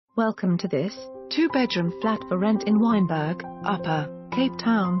Welcome to this 2-bedroom flat for rent in Wynberg, Upper Cape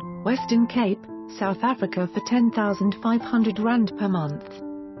Town, Western Cape, South Africa for R10,500 per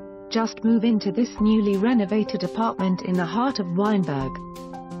month. Just move into this newly renovated apartment in the heart of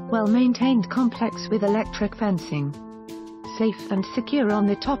Wynberg. Well-maintained complex with electric fencing. Safe and secure on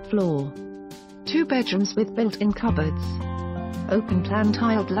the top floor. 2 bedrooms with built-in cupboards. Open-plan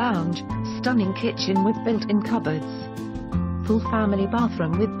tiled lounge, stunning kitchen with built-in cupboards. Full family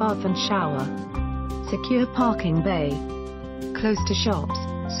bathroom with bath and shower. Secure parking bay. Close to shops,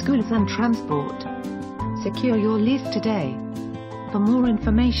 schools and transport. Secure your lease today. For more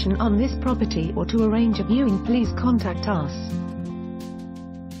information on this property or to arrange a viewing, please contact us.